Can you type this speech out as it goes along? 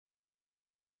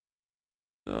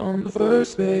On the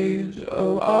first page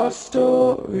of our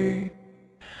story,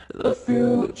 the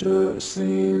future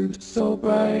seemed so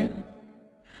bright.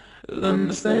 Then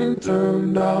this thing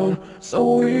turned out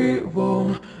so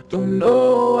evil. Don't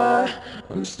know why,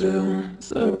 I'm still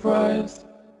surprised.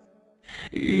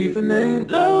 Even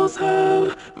angels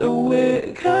have the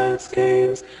wicked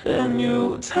schemes, and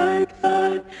you take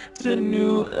that to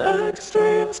new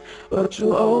extremes. But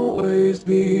you'll always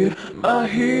be my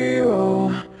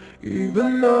hero,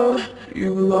 even though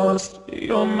you've lost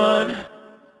your mind.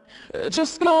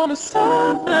 Just gonna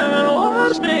stand there and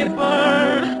watch me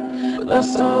burn, but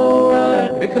that's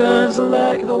alright because I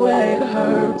like the way it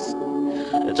hurts.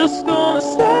 Just gonna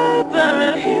stand there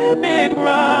and hear me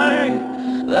cry.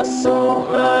 That's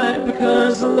alright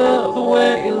because I love the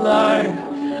way you lie.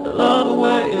 I love the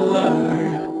way you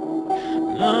lie.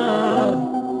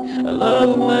 I love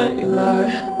the way you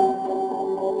lie.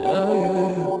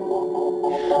 Yeah.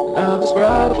 Now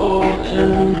describable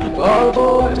in our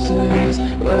voices,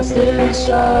 blasted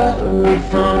shattered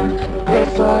from the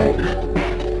fight.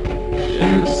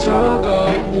 In the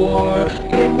struggle, war,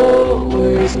 you'll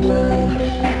always win,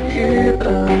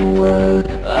 even when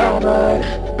I bite.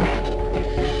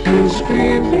 'Cause you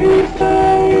feed me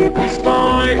fables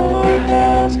from your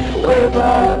hands, with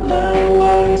violent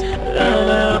words and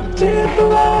empty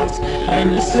threats. And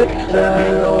you say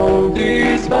that all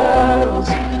these battles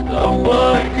are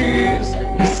what keeps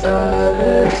me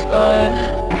satisfied.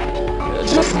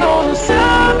 Just gonna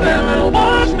stand there and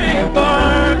watch me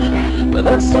burn, but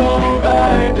that's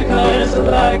alright because I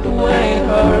like the way it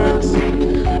hurts.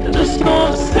 Just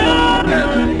gonna stand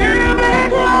there and hear me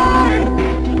cry.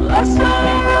 That's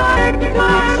alright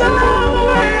because I love the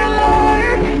way you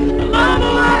lie. I love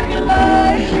the way you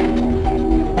lie.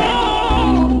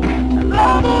 Oh, I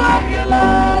love the way you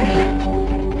lie.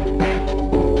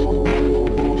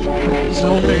 So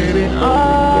maybe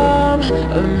I'm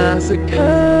a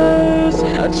masochist.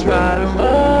 I try to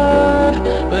run,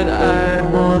 but I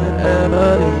won't ever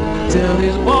leave till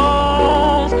these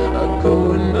walls are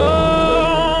going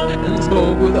up and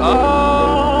smoke with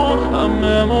all our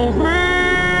memories.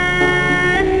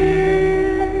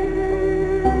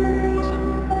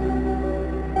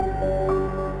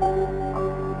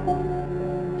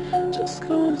 Just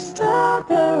gonna stand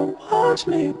there and watch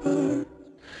me burn,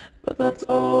 but that's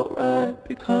alright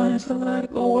because I like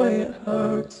the way it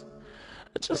hurts.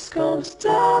 Just gonna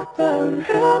stand there and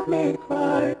hear me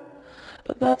cry,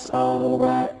 but that's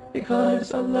alright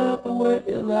because I love the way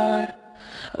you lie.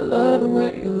 I love the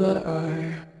way you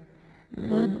lie.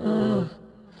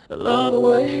 I love the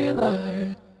way you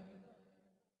lie.